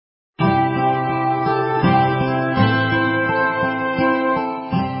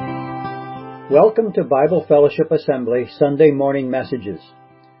Welcome to Bible Fellowship Assembly Sunday Morning Messages.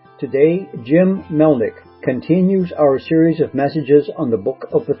 Today, Jim Melnik continues our series of messages on the Book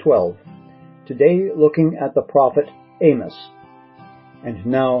of the 12. Today, looking at the prophet Amos. And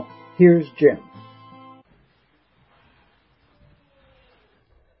now, here's Jim.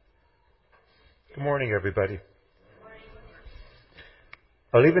 Good morning, everybody.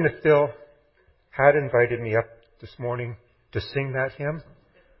 Well, even if Phil had invited me up this morning to sing that hymn,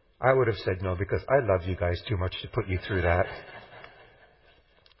 I would have said no, because I love you guys too much to put you through that.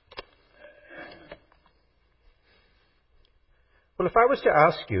 Well, if I was to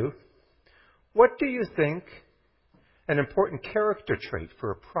ask you, what do you think an important character trait for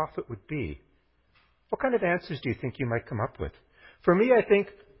a prophet would be? What kind of answers do you think you might come up with? For me, I think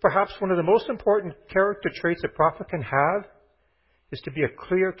perhaps one of the most important character traits a prophet can have is to be a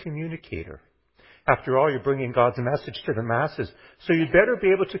clear communicator. After all, you're bringing God's message to the masses, so you'd better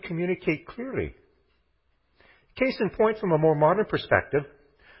be able to communicate clearly. Case in point, from a more modern perspective,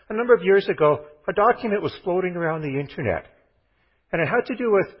 a number of years ago, a document was floating around the internet, and it had to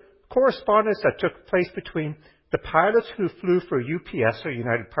do with correspondence that took place between the pilots who flew for UPS, or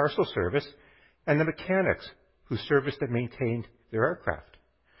United Parcel Service, and the mechanics who serviced and maintained their aircraft.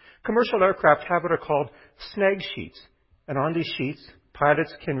 Commercial aircraft have what are called snag sheets, and on these sheets,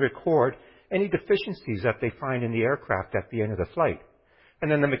 pilots can record any deficiencies that they find in the aircraft at the end of the flight. And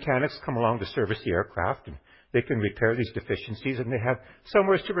then the mechanics come along to service the aircraft, and they can repair these deficiencies, and they have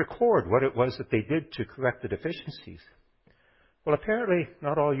somewhere to record what it was that they did to correct the deficiencies. Well, apparently,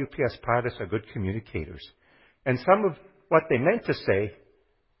 not all UPS pilots are good communicators. And some of what they meant to say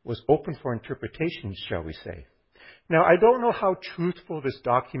was open for interpretation, shall we say. Now, I don't know how truthful this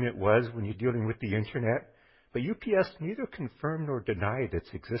document was when you're dealing with the internet, but UPS neither confirmed nor denied its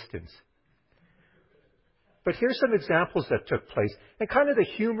existence. But here's some examples that took place, and kind of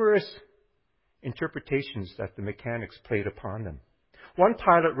the humorous interpretations that the mechanics played upon them. One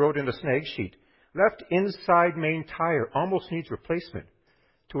pilot wrote in the snag sheet, "Left inside main tire almost needs replacement,"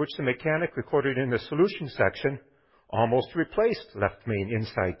 to which the mechanic recorded in the solution section, "Almost replaced left main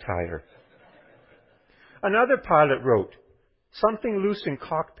inside tire." Another pilot wrote, "Something loose in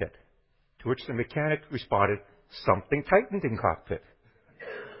cockpit," to which the mechanic responded, "Something tightened in cockpit."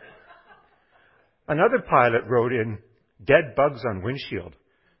 Another pilot wrote in, "Dead bugs on windshield,"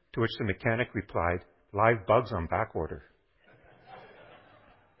 to which the mechanic replied, "Live bugs on back order."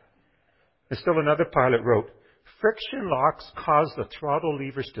 And still another pilot wrote, "Friction locks cause the throttle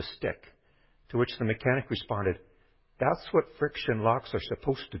levers to stick," to which the mechanic responded, "That's what friction locks are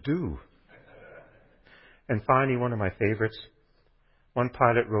supposed to do." And finally, one of my favorites, one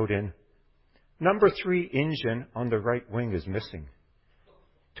pilot wrote in, "Number 3 engine on the right wing is missing,"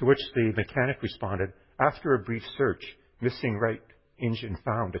 to which the mechanic responded, "After a brief search, missing right engine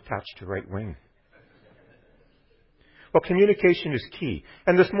found attached to right wing." Well, communication is key.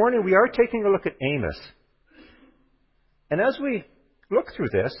 And this morning we are taking a look at Amos. And as we look through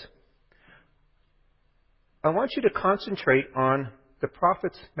this, I want you to concentrate on the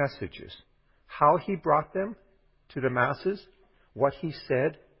prophet's messages, how he brought them to the masses, what he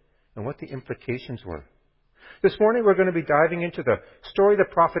said, and what the implications were. This morning we're going to be diving into the story of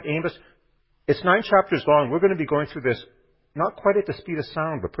the prophet Amos. It's 9 chapters long. We're going to be going through this not quite at the speed of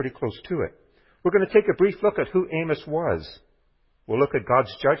sound, but pretty close to it. We're going to take a brief look at who Amos was. We'll look at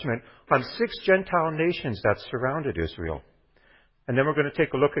God's judgment on 6 Gentile nations that surrounded Israel. And then we're going to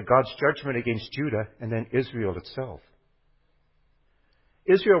take a look at God's judgment against Judah and then Israel itself.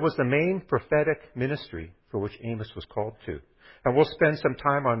 Israel was the main prophetic ministry for which Amos was called to. And we'll spend some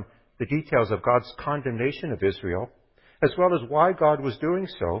time on the details of God's condemnation of Israel, as well as why God was doing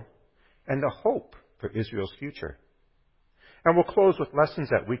so, and the hope for Israel's future. And we'll close with lessons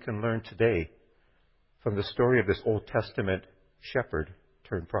that we can learn today from the story of this Old Testament shepherd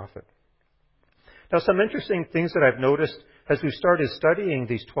turned prophet. Now, some interesting things that I've noticed as we've started studying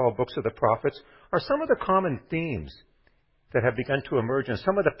these 12 books of the prophets are some of the common themes that have begun to emerge and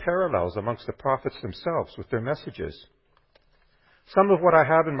some of the parallels amongst the prophets themselves with their messages. Some of what I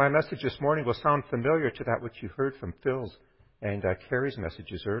have in my message this morning will sound familiar to that which you heard from Phil's and Carrie's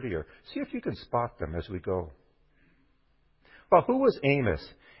messages earlier. See if you can spot them as we go. Well, who was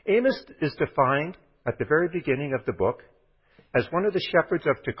Amos? Amos is defined at the very beginning of the book as one of the shepherds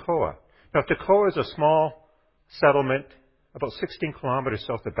of Tekoa. Now, Tekoa is a small settlement about 16 kilometers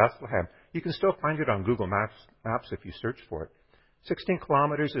south of Bethlehem. You can still find it on Google Maps if you search for it. 16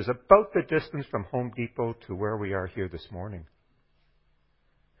 kilometers is about the distance from Home Depot to where we are here this morning.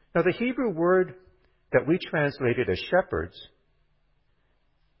 Now, the Hebrew word that we translated as shepherds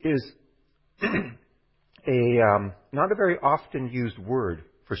is not a very often used word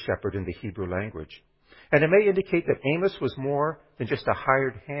for shepherd in the Hebrew language. And it may indicate that Amos was more than just a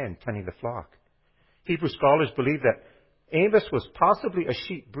hired hand tending the flock. Hebrew scholars believe that Amos was possibly a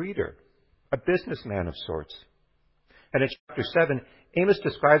sheep breeder, a businessman of sorts. And in chapter 7, Amos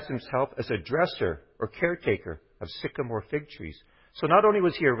describes himself as a dresser or caretaker of sycamore fig trees. So not only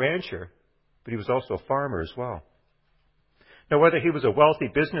was he a rancher, but he was also a farmer as well. Now, whether he was a wealthy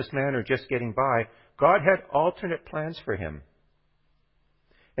businessman or just getting by, God had alternate plans for him.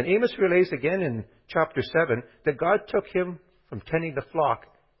 And Amos relays again in chapter 7 that God took him from tending the flock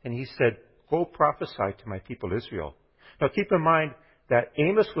and he said, "Go prophesy to my people Israel." Now keep in mind that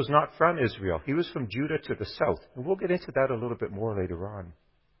Amos was not from Israel. He was from Judah to the south. And we'll get into that a little bit more later on.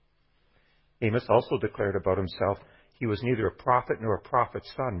 Amos also declared about himself he was neither a prophet nor a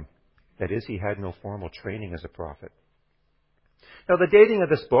prophet's son. That is, he had no formal training as a prophet. Now, the dating of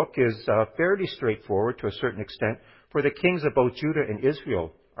this book is fairly straightforward to a certain extent, for the kings of both Judah and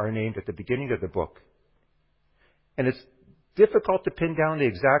Israel are named at the beginning of the book. And it's difficult to pin down the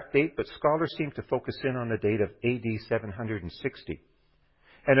exact date, but scholars seem to focus in on the date of AD 760.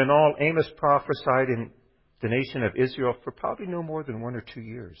 And in all, Amos prophesied in the nation of Israel for probably no more than 1 or 2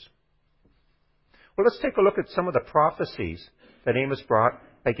 years. Well, let's take a look at some of the prophecies that Amos brought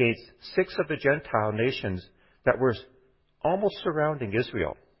against 6 of the Gentile nations that were almost surrounding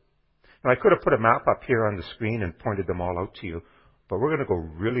Israel. Now, I could have put a map up here on the screen and pointed them all out to you, but we're going to go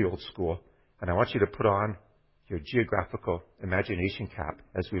really old school, and I want you to put on your geographical imagination cap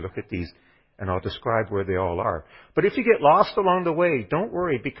as we look at these, and I'll describe where they all are. But if you get lost along the way, don't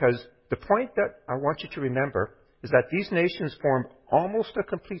worry, because the point that I want you to remember is that these nations formed almost a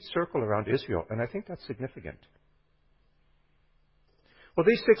complete circle around Israel, and I think that's significant. Well,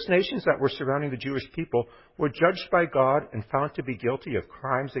 these 6 nations that were surrounding the Jewish people were judged by God and found to be guilty of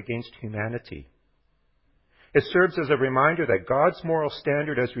crimes against humanity. It serves as a reminder that God's moral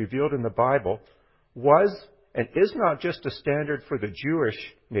standard as revealed in the Bible was and is not just a standard for the Jewish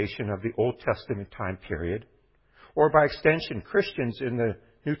nation of the Old Testament time period, or by extension Christians in the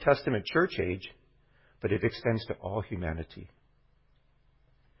New Testament church age, but it extends to all humanity.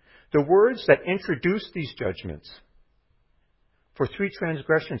 The words that introduce these judgments, for 3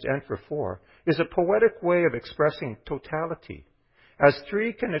 transgressions and for 4, is a poetic way of expressing totality, as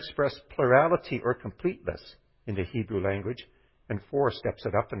 3 can express plurality or completeness in the Hebrew language, and 4 steps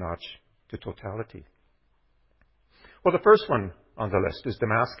it up a notch to totality. Well, the first one on the list is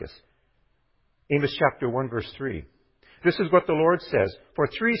Damascus. Amos chapter 1, verse 3. This is what the Lord says, "For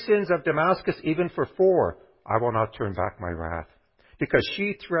 3 sins of Damascus, even for 4, I will not turn back my wrath, because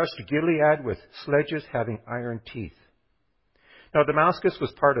she threshed Gilead with sledges having iron teeth." Now, Damascus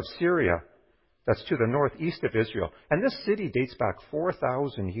was part of Syria, that's to the northeast of Israel, and this city dates back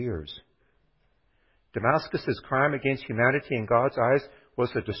 4,000 years. Damascus's crime against humanity in God's eyes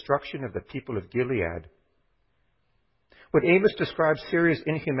was the destruction of the people of Gilead. When Amos describes Syria's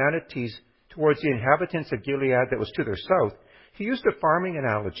inhumanities towards the inhabitants of Gilead that was to their south, he used a farming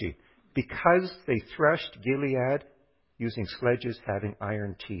analogy, because they threshed Gilead using sledges having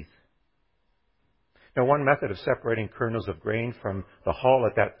iron teeth. Now, one method of separating kernels of grain from the hull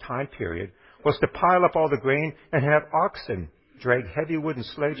at that time period was to pile up all the grain and have oxen drag heavy wooden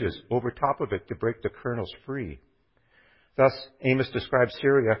sledges over top of it to break the kernels free. Thus, Amos describes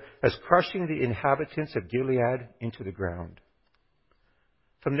Syria as crushing the inhabitants of Gilead into the ground.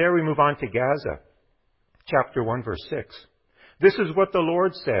 From there, we move on to Gaza, chapter 1, verse 6. This is what the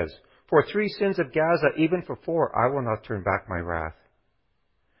Lord says, "For 3 sins of Gaza, even for 4, I will not turn back my wrath,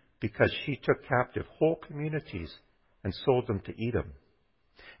 because she took captive whole communities and sold them to Edom."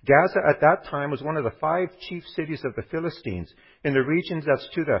 Gaza at that time was one of the 5 chief cities of the Philistines in the regions that's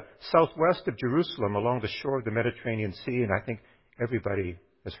to the southwest of Jerusalem along the shore of the Mediterranean Sea, and I think everybody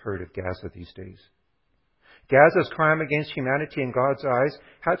has heard of Gaza these days. Gaza's crime against humanity in God's eyes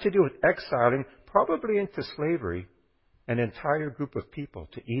had to do with exiling, probably into slavery, an entire group of people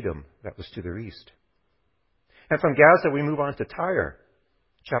to Edom that was to their east. And from Gaza we move on to Tyre,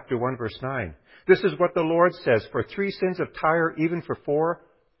 chapter 1, verse 9. This is what the Lord says, "For 3 sins of Tyre, even for 4,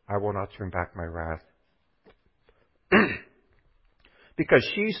 I will not turn back my wrath. Because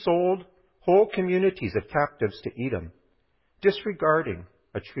she sold whole communities of captives to Edom, disregarding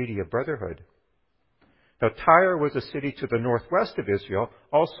a treaty of brotherhood." Now, Tyre was a city to the northwest of Israel,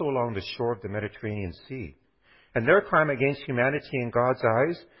 also along the shore of the Mediterranean Sea. And their crime against humanity in God's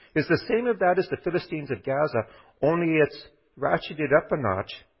eyes is the same of that as the Philistines of Gaza, only it's ratcheted up a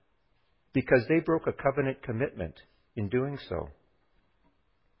notch because they broke a covenant commitment in doing so.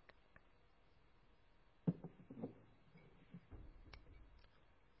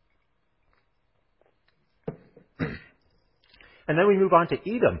 And then we move on to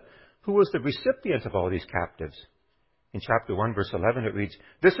Edom, who was the recipient of all these captives. In chapter 1, verse 11, it reads,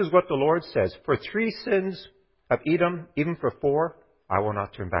 "This is what the Lord says, for 3 sins of Edom, even for 4, I will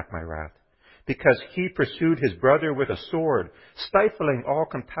not turn back my wrath. Because he pursued his brother with a sword, stifling all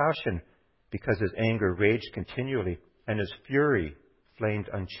compassion, because his anger raged continually, and his fury flamed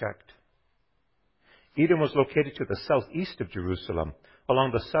unchecked." Edom was located to the southeast of Jerusalem,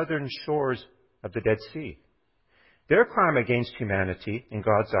 along the southern shores of the Dead Sea. Their crime against humanity, in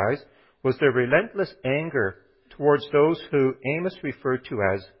God's eyes, was their relentless anger towards those who Amos referred to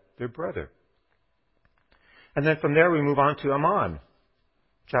as their brother. And then from there we move on to Ammon,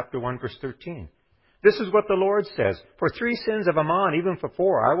 chapter 1, verse 13. "This is what the Lord says, for 3 sins of Ammon, even for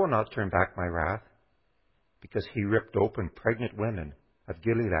 4, I will not turn back my wrath, because he ripped open pregnant women of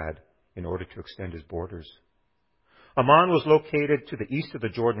Gilead in order to extend his borders." Ammon was located to the east of the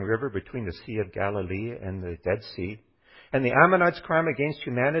Jordan River between the Sea of Galilee and the Dead Sea. And the Ammonites' crime against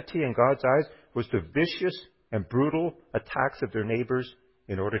humanity in God's eyes was the vicious and brutal attacks of their neighbors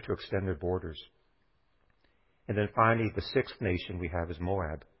in order to extend their borders. And then finally, the 6th nation we have is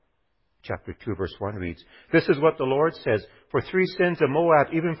Moab. Chapter 2, verse 1 reads, "This is what the Lord says, for 3 sins of Moab,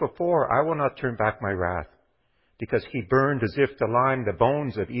 even for 4, I will not turn back my wrath, because he burned as if to lime the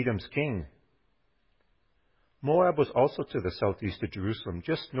bones of Edom's king." Moab was also to the southeast of Jerusalem,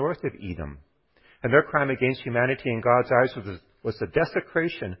 just north of Edom. And their crime against humanity in God's eyes was the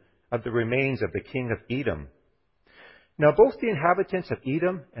desecration of the remains of the king of Edom. Now, both the inhabitants of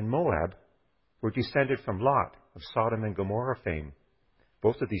Edom and Moab were descended from Lot of Sodom and Gomorrah fame.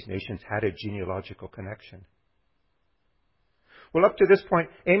 Both of these nations had a genealogical connection. Well, up to this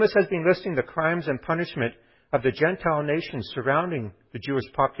point, Amos has been listing the crimes and punishment of the Gentile nations surrounding the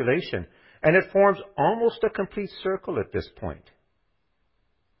Jewish population, and it forms almost a complete circle at this point.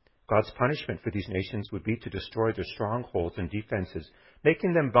 God's punishment for these nations would be to destroy their strongholds and defenses,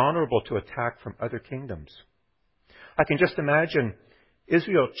 making them vulnerable to attack from other kingdoms. I can just imagine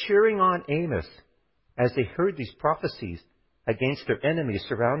Israel cheering on Amos as they heard these prophecies against their enemies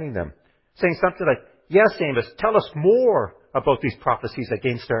surrounding them, saying something like, "Yes, Amos, tell us more about these prophecies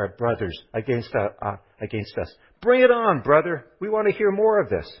against our brothers, against us. Bring it on, brother. We want to hear more of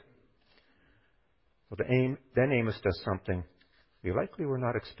this." Well, then Amos does something we likely were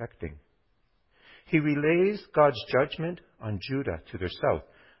not expecting. He relays God's judgment on Judah to their south,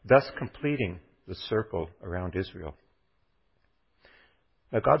 thus completing the circle around Israel.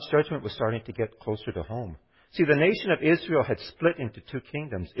 Now, God's judgment was starting to get closer to home. See, the nation of Israel had split into 2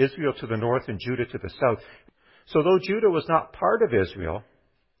 kingdoms, Israel to the north and Judah to the south. So though Judah was not part of Israel,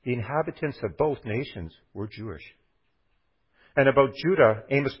 the inhabitants of both nations were Jewish. And about Judah,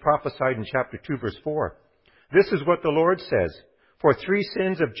 Amos prophesied in chapter 2, verse 4. "This is what the Lord says, for 3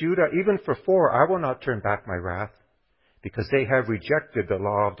 sins of Judah, even for 4, I will not turn back my wrath, because they have rejected the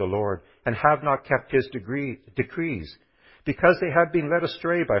law of the Lord and have not kept his decrees, because they have been led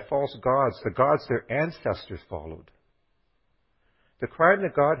astray by false gods, the gods their ancestors followed." The crime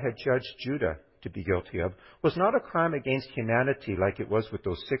that God had judged Judah to be guilty of was not a crime against humanity like it was with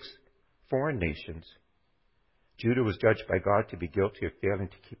those 6 foreign nations. Judah was judged by God to be guilty of failing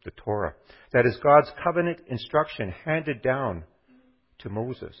to keep the Torah. That is God's covenant instruction handed down to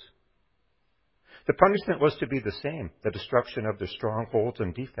Moses. The punishment was to be the same, the destruction of their strongholds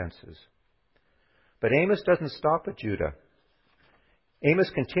and defenses. But Amos doesn't stop at Judah.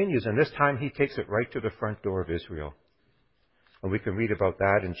 Amos continues, and this time he takes it right to the front door of Israel. And we can read about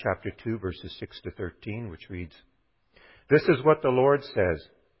that in chapter 2, verses 6 to 13, which reads, "This is what the Lord says.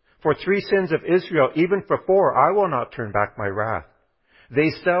 For 3 sins of Israel, even for 4, I will not turn back my wrath. They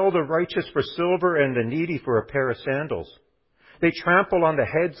sell the righteous for silver and the needy for a pair of sandals. They trample on the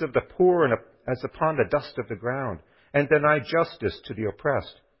heads of the poor as upon the dust of the ground, and deny justice to the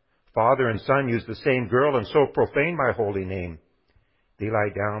oppressed. Father and son use the same girl and so profane my holy name. They lie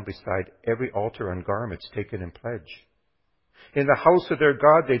down beside every altar on garments taken in pledge. In the house of their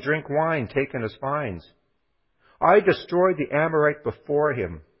God they drink wine taken as fines. I destroyed the Amorite before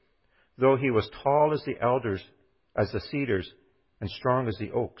him, though he was tall as the cedars, and strong as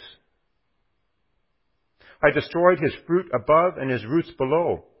the oaks. I destroyed his fruit above and his roots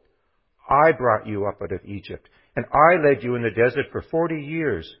below. I brought you up out of Egypt, and I led you in the desert for 40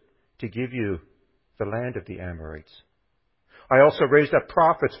 years to give you the land of the Amorites. I also raised up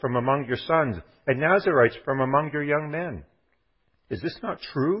prophets from among your sons, and Nazarites from among your young men. Is this not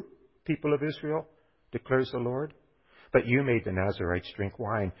true, people of Israel? Declares the Lord. But you made the Nazarites drink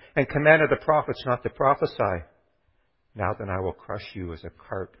wine, and commanded the prophets not to prophesy. Now then I will crush you as a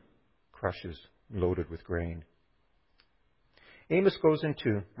cart crushes loaded with grain." Amos goes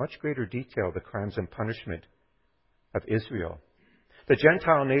into much greater detail the crimes and punishment of Israel The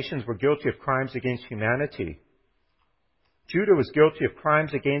Gentile nations were guilty of crimes against humanity. Judah was guilty of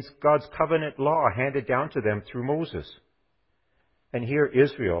crimes against God's covenant law handed down to them through Moses. And here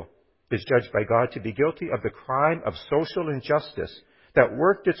Israel is judged by God to be guilty of the crime of social injustice that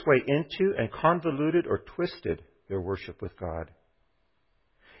worked its way into and convoluted or twisted their worship with God.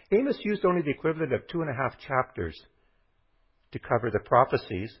 Amos used only the equivalent of 2.5 chapters to cover the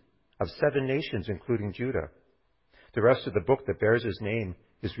prophecies of 7 nations, including Judah. The rest of the book that bears his name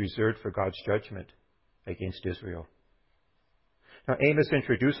is reserved for God's judgment against Israel. Now, Amos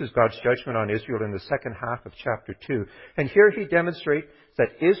introduces God's judgment on Israel in the second half of chapter 2. And here he demonstrates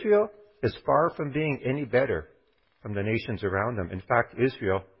that Israel is far from being any better from the nations around them. In fact,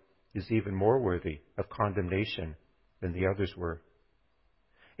 Israel is even more worthy of condemnation than the others were.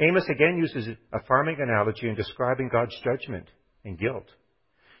 Amos again uses a farming analogy in describing God's judgment and guilt.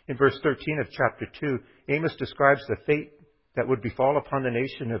 In verse 13 of chapter 2, Amos describes the fate that would befall upon the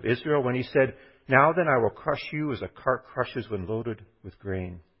nation of Israel when he said, "Now then I will crush you as a cart crushes when loaded with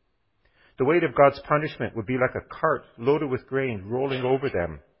grain." The weight of God's punishment would be like a cart loaded with grain rolling over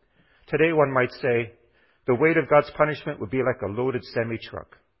them. Today one might say, the weight of God's punishment would be like a loaded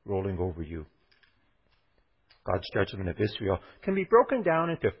semi-truck rolling over you. God's judgment of Israel can be broken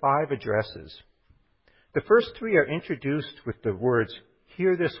down into 5 addresses. The first 3 are introduced with the words,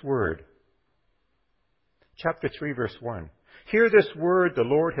 "Hear this word." Chapter 3, verse 1. "Hear this word the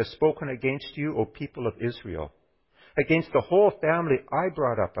Lord has spoken against you, O people of Israel, against the whole family I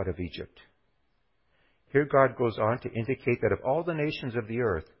brought up out of Egypt." Here God goes on to indicate that of all the nations of the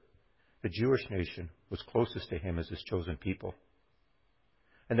earth, the Jewish nation was closest to him as his chosen people.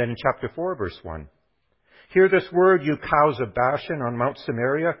 And then in chapter 4, verse 1, "Hear this word, you cows of Bashan on Mount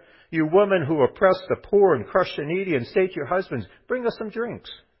Samaria, you women who oppress the poor and crush the needy, and say to your husbands, 'Bring us some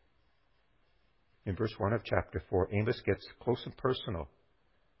drinks.'" In verse 1 of chapter 4, Amos gets close and personal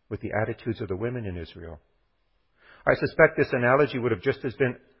with the attitudes of the women in Israel. I suspect this analogy would have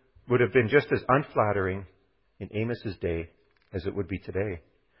been just as unflattering in Amos's day as it would be today.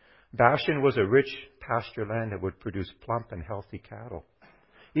 Bashan was a rich pasture land that would produce plump and healthy cattle.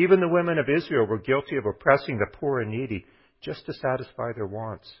 Even the women of Israel were guilty of oppressing the poor and needy just to satisfy their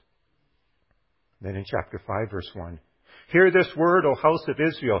wants. Then in chapter 5, verse 1, "Hear this word, O house of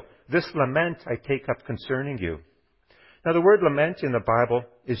Israel, this lament I take up concerning you." Now the word lament in the Bible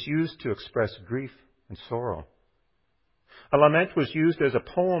is used to express grief and sorrow. A lament was used as a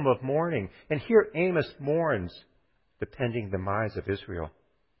poem of mourning, and here Amos mourns the pending demise of Israel.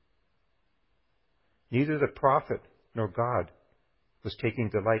 Neither the prophet nor God was taking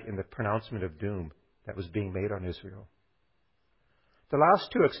delight in the pronouncement of doom that was being made on Israel. The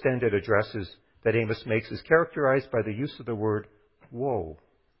last 2 extended addresses that Amos makes is characterized by the use of the word woe.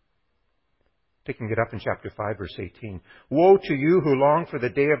 Picking it up in chapter 5, verse 18. "Woe to you who long for the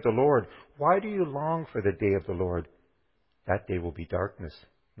day of the Lord. Why do you long for the day of the Lord? That day will be darkness,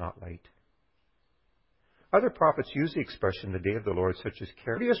 not light." Other prophets use the expression the day of the Lord, such as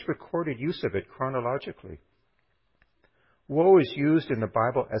earliest recorded use of it chronologically. Woe is used in the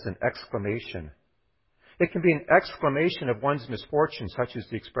Bible as an exclamation. It can be an exclamation of one's misfortune, such as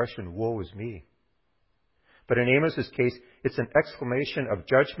the expression, "Woe is me." But in Amos's case, it's an exclamation of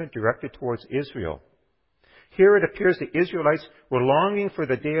judgment directed towards Israel. Here it appears the Israelites were longing for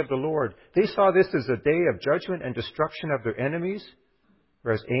the day of the Lord. They saw this as a day of judgment and destruction of their enemies,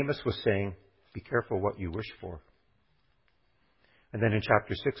 whereas Amos was saying, "Be careful what you wish for." And then in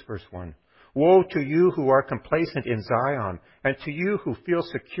chapter 6, verse 1, "Woe to you who are complacent in Zion, and to you who feel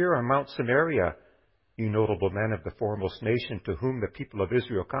secure on Mount Samaria, you notable men of the foremost nation to whom the people of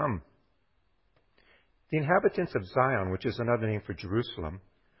Israel come." The inhabitants of Zion, which is another name for Jerusalem,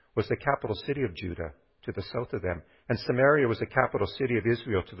 was the capital city of Judah to the south of them, and Samaria was the capital city of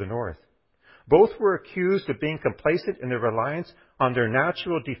Israel to the north. Both were accused of being complacent in their reliance on their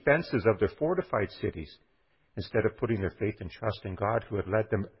natural defenses of their fortified cities, instead of putting their faith and trust in God who had led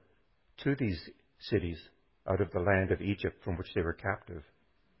them to these cities out of the land of Egypt from which they were captive.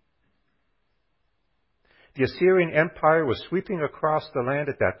 The Assyrian Empire was sweeping across the land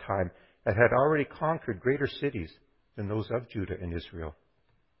at that time and had already conquered greater cities than those of Judah and Israel.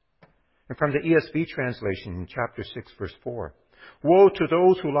 And from the ESV translation in chapter 6, verse 4, "Woe to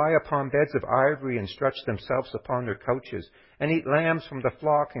those who lie upon beds of ivory and stretch themselves upon their couches, and eat lambs from the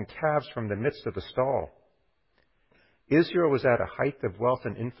flock and calves from the midst of the stall." Israel was at a height of wealth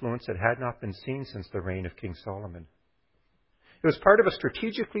and influence that had not been seen since the reign of King Solomon. It was part of a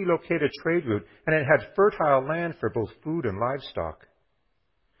strategically located trade route, and it had fertile land for both food and livestock.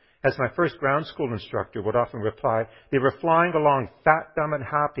 As my first ground school instructor would often reply, they were flying along fat, dumb, and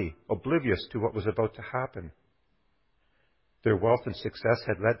happy, oblivious to what was about to happen. Their wealth and success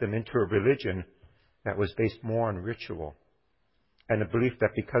had led them into a religion that was based more on ritual and a belief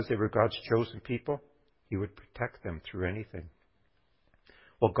that because they were God's chosen people, He would protect them through anything.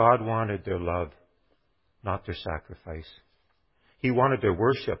 Well, God wanted their love, not their sacrifice. He wanted their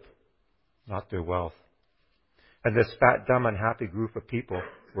worship, not their wealth. And this fat, dumb, unhappy group of people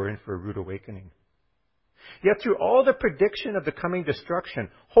were in for a rude awakening. Yet through all the prediction of the coming destruction,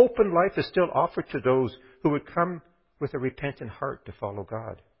 hope and life is still offered to those who would come with a repentant heart to follow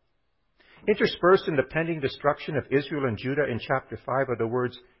God. Interspersed in the pending destruction of Israel and Judah in chapter 5 are the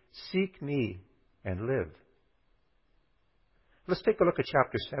words, "Seek me and live." Let's take a look at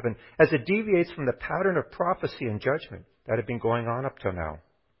chapter 7 as it deviates from the pattern of prophecy and judgment that had been going on up till now.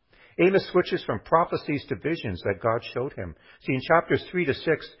 Amos switches from prophecies to visions that God showed him. See, in chapters 3 to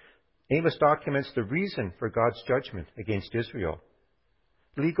 6, Amos documents the reason for God's judgment against Israel.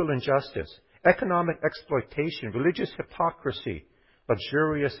 Legal injustice, economic exploitation, religious hypocrisy,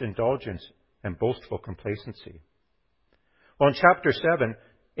 luxurious indulgence, and boastful complacency. Well, in chapter 7,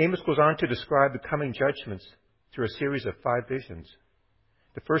 Amos goes on to describe the coming judgments through a series of 5 visions.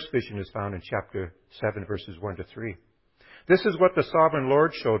 The first vision is found in chapter 7, verses 1 to 3. "This is what the sovereign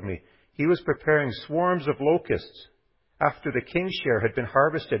Lord showed me. He was preparing swarms of locusts after the king's share had been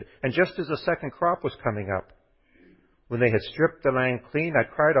harvested, and just as the second crop was coming up. When they had stripped the land clean, I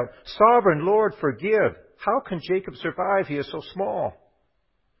cried out, 'Sovereign Lord, forgive! How can Jacob survive? He is so small.'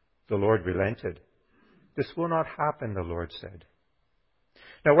 The Lord relented. 'This will not happen,' the Lord said."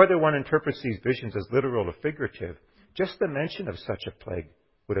 Now, whether one interprets these visions as literal or figurative, just the mention of such a plague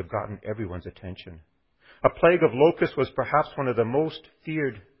would have gotten everyone's attention. A plague of locusts was perhaps one of the most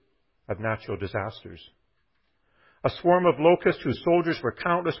feared of natural disasters. A swarm of locusts whose soldiers were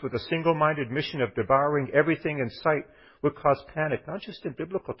countless with a single-minded mission of devouring everything in sight would cause panic, not just in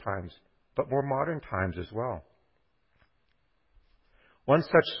biblical times, but more modern times as well. One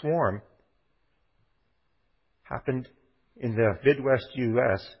such swarm happened in the Midwest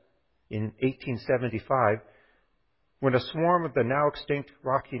U.S. in 1875 when a swarm of the now extinct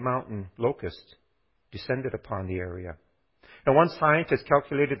Rocky Mountain locusts descended upon the area. And one scientist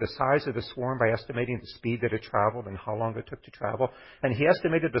calculated the size of the swarm by estimating the speed that it traveled and how long it took to travel. And he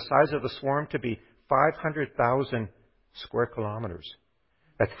estimated the size of the swarm to be 500,000 square kilometers.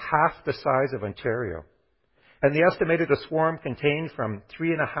 That's half the size of Ontario. And they estimated the swarm contained from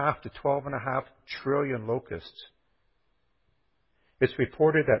 3.5 to 12.5 trillion locusts. It's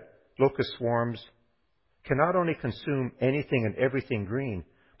reported that locust swarms can not only consume anything and everything green,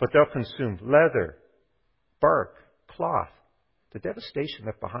 but they'll consume leather, bark, cloth. The devastation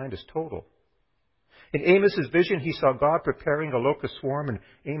left behind is total. In Amos's vision, he saw God preparing a locust swarm, and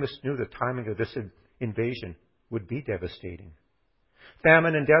Amos knew the timing of this invasion would be devastating.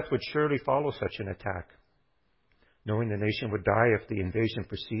 Famine and death would surely follow such an attack. Knowing the nation would die if the invasion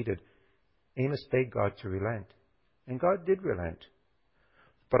proceeded, Amos begged God to relent. And God did relent.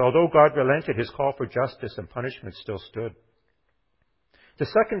 But although God relented, his call for justice and punishment still stood. The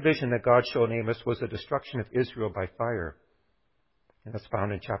second vision that God showed Amos was the destruction of Israel by fire. And that's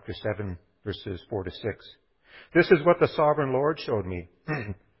found in chapter 7, verses 4 to 6. "This is what the sovereign Lord showed me."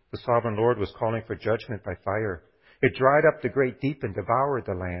 The sovereign Lord was calling for judgment by fire. "It dried up the great deep and devoured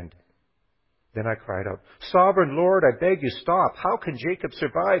the land." Then I cried out, "Sovereign Lord, I beg you, stop. How can Jacob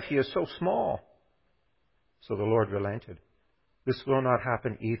survive? He is so small." So the Lord relented. "This will not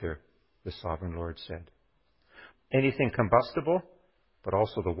happen either," the sovereign Lord said. Anything combustible, but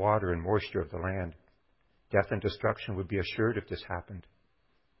also the water and moisture of the land. Death and destruction would be assured if this happened.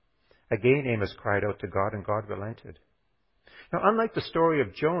 Again, Amos cried out to God, and God relented. Now, unlike the story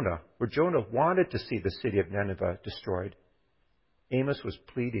of Jonah, where Jonah wanted to see the city of Nineveh destroyed, Amos was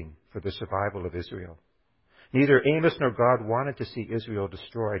pleading for the survival of Israel. Neither Amos nor God wanted to see Israel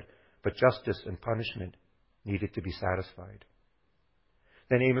destroyed, but justice and punishment needed to be satisfied.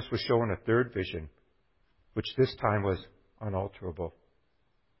 Then Amos was shown a third vision, which this time was unalterable.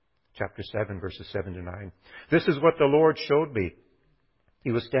 Chapter 7, verses 7 to 9. "This is what the Lord showed me.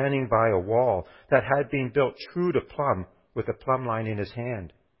 He was standing by a wall that had been built true to plumb, with a plumb line in his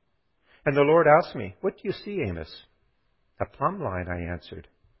hand. And the Lord asked me, 'What do you see, Amos?' 'A plumb line,' I answered.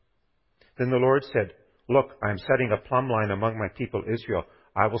 Then the Lord said, 'Look, I am setting a plumb line among my people Israel.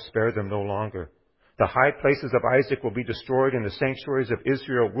 I will spare them no longer. The high places of Isaac will be destroyed, and the sanctuaries of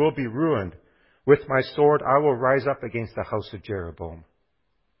Israel will be ruined. With my sword I will rise up against the house of Jeroboam.'"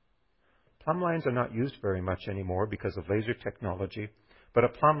 Plumb lines are not used very much anymore because of laser technology, but a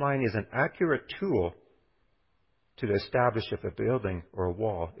plumb line is an accurate tool to establish if a building or a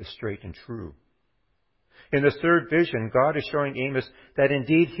wall is straight and true. In this third vision, God is showing Amos that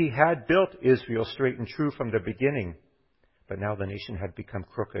indeed he had built Israel straight and true from the beginning, But now the nation had become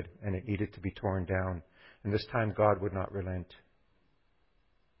crooked, and it needed to be torn down. And this time God would not relent.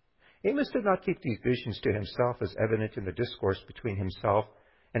 Amos did not keep these visions to himself, as evident in the discourse between himself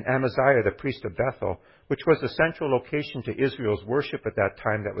and Amaziah, the priest of Bethel, which was the central location to Israel's worship at that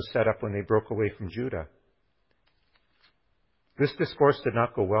time that was set up when they broke away from Judah. This discourse did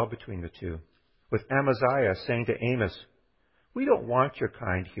not go well between the two, with Amaziah saying to Amos, "We don't want your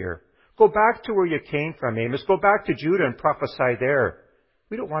kind here. Go back to where you came from, Amos. Go back to Judah and prophesy there.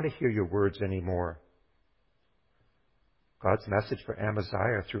 We don't want to hear your words anymore." God's message for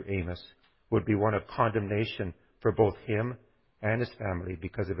Amaziah through Amos would be one of condemnation for both him and his family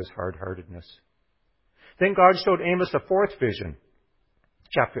because of his hard-heartedness. Then God showed Amos a fourth vision,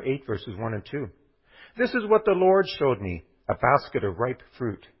 chapter 8, verses 1 and 2. "This is what the Lord showed me, a basket of ripe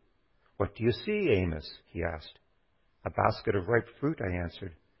fruit." "What do you see, Amos?" he asked. "A basket of ripe fruit," I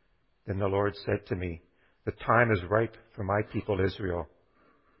answered. Then the Lord said to me, "The time is ripe for my people Israel.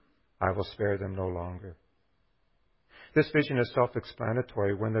 I will spare them no longer." This vision is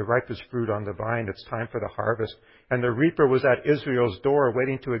self-explanatory. When the ripest fruit on the vine, it's time for the harvest, and the reaper was at Israel's door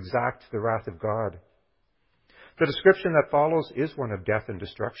waiting to exact the wrath of God. The description that follows is one of death and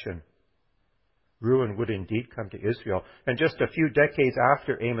destruction. Ruin would indeed come to Israel, and just a few decades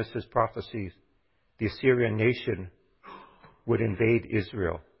after Amos's prophecies, the Assyrian nation would invade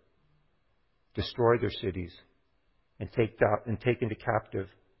Israel, destroy their cities, and take into captive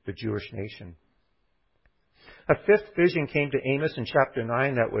the Jewish nation. A fifth vision came to Amos in chapter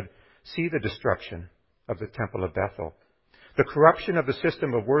 9 that would see the destruction of the Temple of Bethel. The corruption of the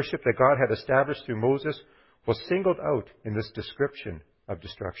system of worship that God had established through Moses was singled out in this description of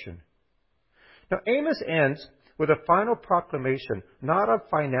destruction. Now, Amos ends with a final proclamation, not of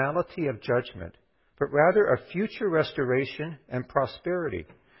finality of judgment, but rather of future restoration and prosperity.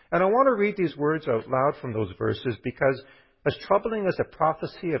 And I want to read these words out loud from those verses because as troubling as the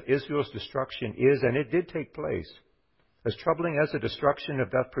prophecy of Israel's destruction is, and it did take place, as troubling as the destruction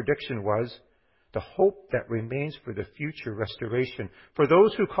of that prediction was, the hope that remains for the future restoration for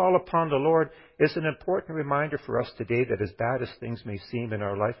those who call upon the Lord is an important reminder for us today that as bad as things may seem in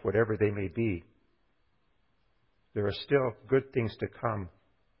our life, whatever they may be, there are still good things to come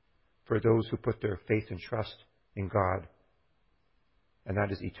for those who put their faith and trust in God. And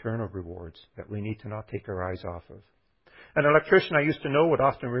that is eternal rewards that we need to not take our eyes off of. An electrician I used to know would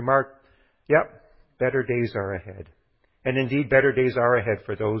often remark, "Yep, better days are ahead." And indeed, better days are ahead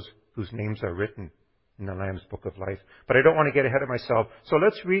for those whose names are written in the Lamb's Book of Life. But I don't want to get ahead of myself. So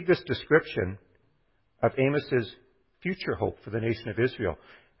let's read this description of Amos's future hope for the nation of Israel.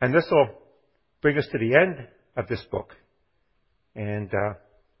 And this will bring us to the end of this book. And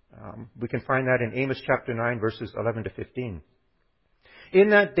we can find that in Amos chapter 9, verses 11 to 15. "In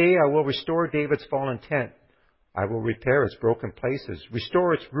that day I will restore David's fallen tent. I will repair its broken places,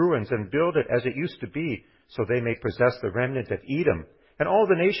 restore its ruins, and build it as it used to be, so they may possess the remnant of Edom, and all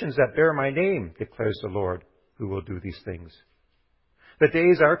the nations that bear my name, declares the Lord, who will do these things. The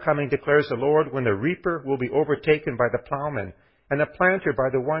days are coming, declares the Lord, when the reaper will be overtaken by the plowman, and the planter by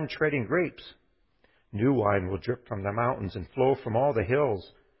the one treading grapes. New wine will drip from the mountains and flow from all the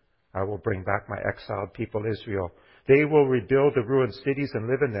hills. I will bring back my exiled people Israel. They will rebuild the ruined cities and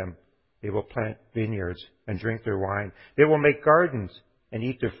live in them. They will plant vineyards and drink their wine. They will make gardens and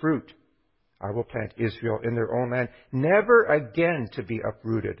eat their fruit. I will plant Israel in their own land, never again to be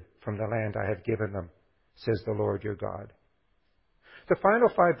uprooted from the land I have given them, says the Lord your God." The final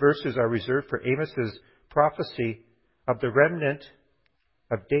 5 verses are reserved for Amos's prophecy of the remnant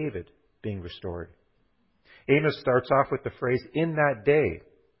of David being restored. Amos starts off with the phrase, "in that day."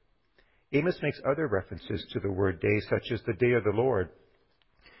 Amos makes other references to the word day, such as the day of the Lord.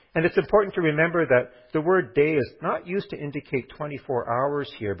 And it's important to remember that the word day is not used to indicate 24 hours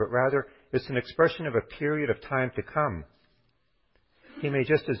here, but rather it's an expression of a period of time to come. He may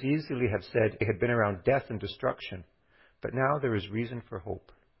just as easily have said it had been around death and destruction, but now there is reason for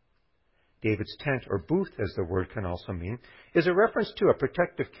hope. David's tent, or booth as the word can also mean, is a reference to a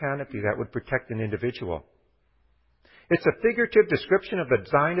protective canopy that would protect an individual. It's a figurative description of the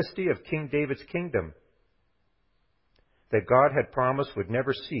dynasty of King David's kingdom that God had promised would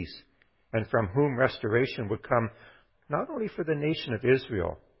never cease, and from whom restoration would come not only for the nation of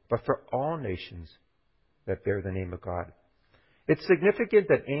Israel, but for all nations that bear the name of God. It's significant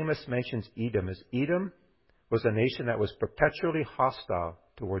that Amos mentions Edom, as Edom was a nation that was perpetually hostile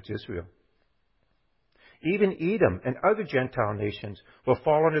towards Israel. Even Edom and other Gentile nations will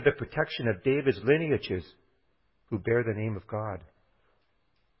fall under the protection of David's lineages who bear the name of God.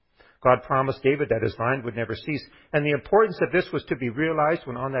 God promised David that his line would never cease, and the importance of this was to be realized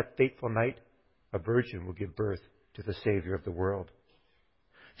when on that fateful night a virgin will give birth to the Savior of the world.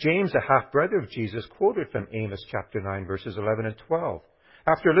 James, a half-brother of Jesus, quoted from Amos chapter 9, verses 11 and 12,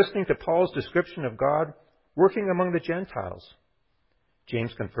 after listening to Paul's description of God working among the Gentiles.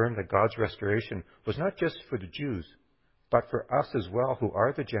 James confirmed that God's restoration was not just for the Jews, but for us as well who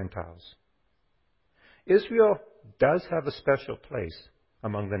are the Gentiles. Israel does have a special place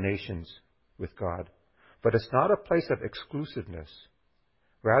among the nations with God, but it's not a place of exclusiveness.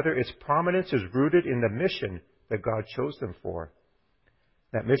 Rather, its prominence is rooted in the mission that God chose them for.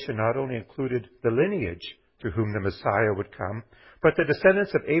 That mission not only included the lineage through whom the Messiah would come, but the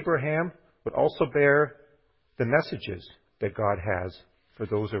descendants of Abraham would also bear the messages that God has for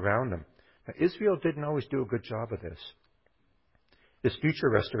those around them. Now, Israel didn't always do a good job of this. This future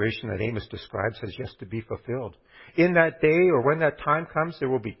restoration that Amos describes has yet to be fulfilled. In that day, or when that time comes, there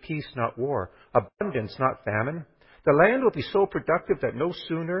will be peace, not war, abundance, not famine. The land will be so productive that no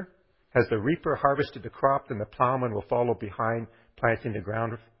sooner has the reaper harvested the crop than the plowman will follow behind, planting the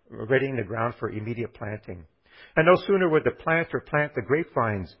ground, readying the ground for immediate planting. And no sooner would the planter plant the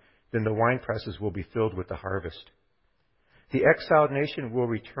grapevines than the wine presses will be filled with the harvest. The exiled nation will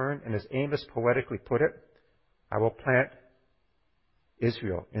return, and as Amos poetically put it, I will plant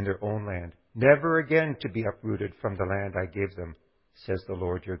Israel in their own land, never again to be uprooted from the land I gave them, says the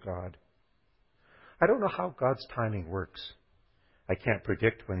Lord your God. I don't know how God's timing works. I can't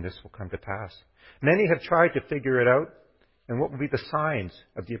predict when this will come to pass. Many have tried to figure it out, and what will be the signs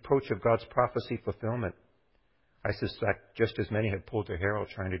of the approach of God's prophecy fulfillment. I suspect just as many have pulled their hair out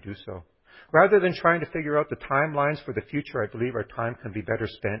trying to do so. Rather than trying to figure out the timelines for the future, I believe our time can be better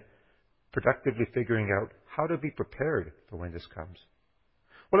spent productively figuring out how to be prepared for when this comes.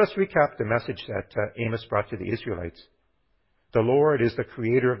 Well, let's recap the message that Amos brought to the Israelites. The Lord is the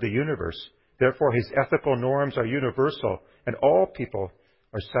creator of the universe. Therefore, his ethical norms are universal, and all people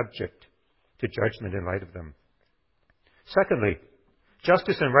are subject to judgment in light of them. Secondly,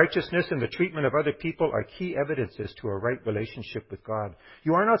 justice and righteousness in the treatment of other people are key evidences to a right relationship with God.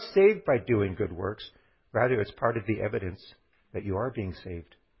 You are not saved by doing good works. Rather, it's part of the evidence that you are being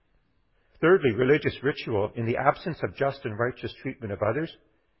saved. Thirdly, religious ritual in the absence of just and righteous treatment of others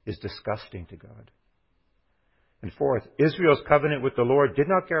is disgusting to God. And fourth, Israel's covenant with the Lord did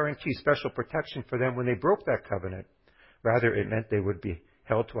not guarantee special protection for them when they broke that covenant. Rather, it meant they would be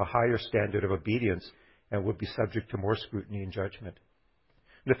held to a higher standard of obedience and would be subject to more scrutiny and judgment.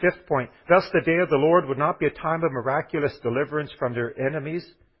 The fifth point, thus the day of the Lord would not be a time of miraculous deliverance from their enemies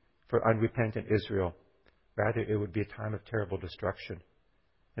for unrepentant Israel. Rather, it would be a time of terrible destruction.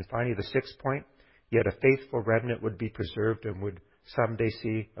 And finally, the sixth point, yet a faithful remnant would be preserved and would someday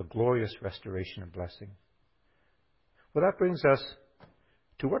see a glorious restoration and blessing. Well, that brings us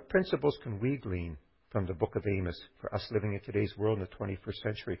to what principles can we glean from the book of Amos for us living in today's world in the 21st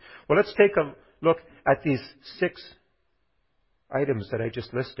century? Well, let's take a look at these 6 items that I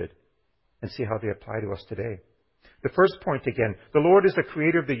just listed and see how they apply to us today. The first point again, the Lord is the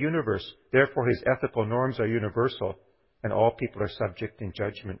creator of the universe. Therefore, his ethical norms are universal, and all people are subject in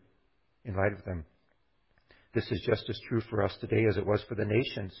judgment in light of them. This is just as true for us today as it was for the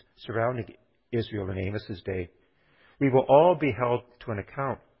nations surrounding Israel in Amos's day. We will all be held to an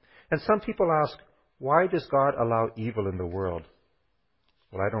account. And some people ask, why does God allow evil in the world?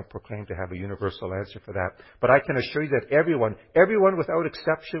 Well, I don't proclaim to have a universal answer for that, but I can assure you that everyone without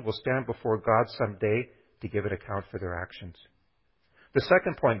exception will stand before God someday to give an account for their actions. The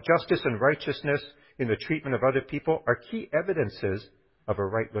second point, justice and righteousness in the treatment of other people are key evidences of a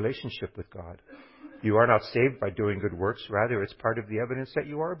right relationship with God. You are not saved by doing good works. Rather, it's part of the evidence that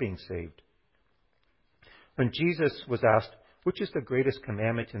you are being saved. When Jesus was asked, which is the greatest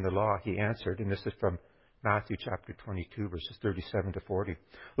commandment in the law, he answered, and this is from Matthew chapter 22, verses 37 to 40.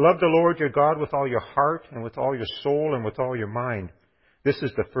 Love the Lord your God with all your heart and with all your soul and with all your mind. This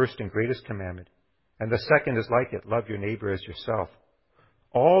is the first and greatest commandment. And the second is like it, love your neighbor as yourself.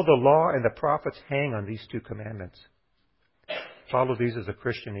 All the law and the prophets hang on these 2 commandments. Follow these as a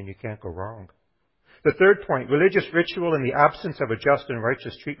Christian and you can't go wrong. The third point, religious ritual in the absence of a just and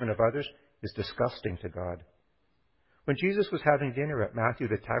righteous treatment of others is disgusting to God. When Jesus was having dinner at Matthew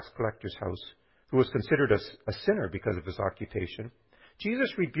the tax collector's house, who was considered a sinner because of his occupation,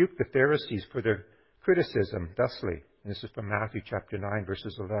 Jesus rebuked the Pharisees for their criticism thusly. And this is from Matthew chapter 9,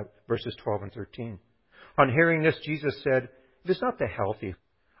 verses 12 and 13. On hearing this, Jesus said, it is not the healthy.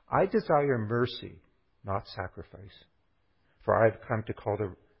 I desire mercy, not sacrifice. For I have come to call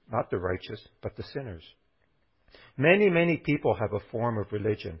not the righteous, but the sinners. Many people have a form of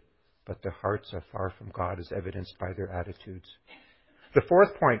religion, but their hearts are far from God, as evidenced by their attitudes. The fourth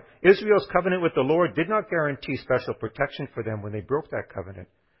point, Israel's covenant with the Lord did not guarantee special protection for them when they broke that covenant.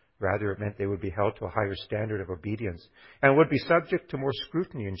 Rather, it meant they would be held to a higher standard of obedience and would be subject to more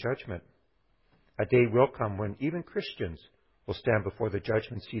scrutiny and judgment. A day will come when even Christians will stand before the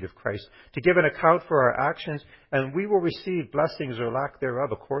judgment seat of Christ to give an account for our actions, and we will receive blessings or lack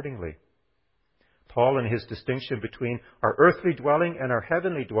thereof accordingly. Paul, in his distinction between our earthly dwelling and our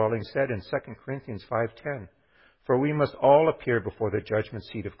heavenly dwelling, said in 2 Corinthians 5:10, "For we must all appear before the judgment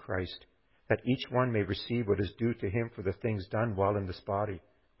seat of Christ, that each one may receive what is due to him for the things done while in this body,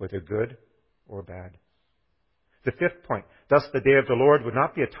 whether good or bad." The fifth point, thus the day of the Lord would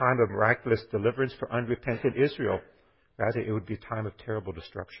not be a time of miraculous deliverance for unrepentant Israel. Rather, it would be a time of terrible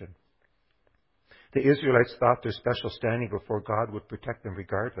destruction. The Israelites thought their special standing before God would protect them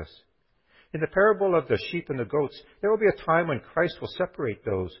regardless. In the parable of the sheep and the goats, there will be a time when Christ will separate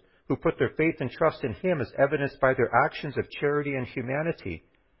those who put their faith and trust in Him as evidenced by their actions of charity and humanity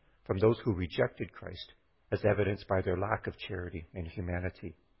from those who rejected Christ as evidenced by their lack of charity and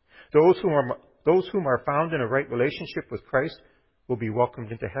humanity. Those whom are found in a right relationship with Christ will be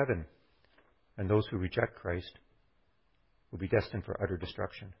welcomed into heaven, and those who reject Christ will be destined for utter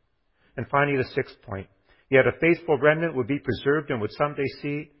destruction. And finally, the sixth point, yet a faithful remnant would be preserved and would someday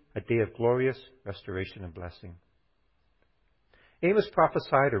see a day of glorious restoration and blessing. Amos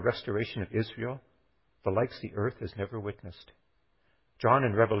prophesied a restoration of Israel, the likes the earth has never witnessed. John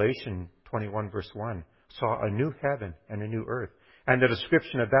in Revelation 21 verse 1 saw a new heaven and a new earth, and the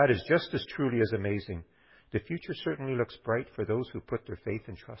description of that is just as truly as amazing. The future certainly looks bright for those who put their faith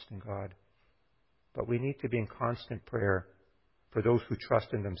and trust in God. But we need to be in constant prayer for those who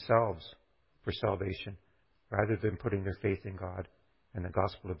trust in themselves for salvation, rather than putting their faith in God and the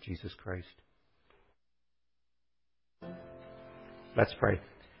gospel of Jesus Christ. Let's pray.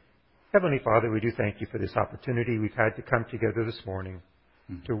 Heavenly Father, we do thank you for this opportunity we've had to come together this morning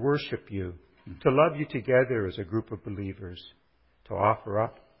to worship you, to love you together as a group of believers, to offer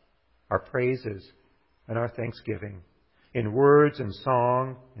up our praises and our thanksgiving in words and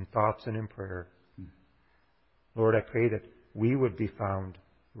song, in thoughts and in prayer. Lord, I pray that we would be found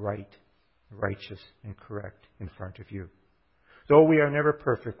right, righteous, and correct in front of you. Though we are never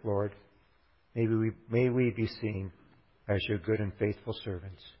perfect, Lord, may we be seen as your good and faithful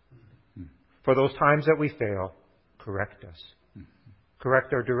servants. For those times that we fail, correct us.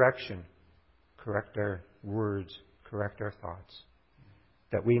 Correct our direction. Correct our words. Correct our thoughts.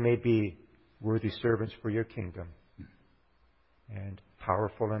 That we may be worthy servants for your kingdom and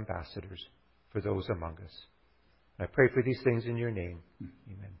powerful ambassadors for those among us. I pray for these things in your name.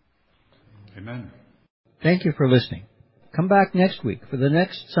 Amen. Amen. Thank you for listening. Come back next week for the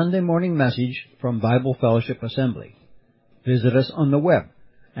next Sunday morning message from Bible Fellowship Assembly. Visit us on the web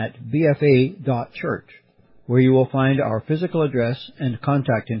at bfa.church, where you will find our physical address and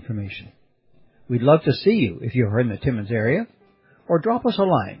contact information. We'd love to see you if you're in the Timmins area, or drop us a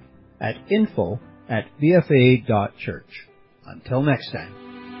line at info@bfa.church. Until next time.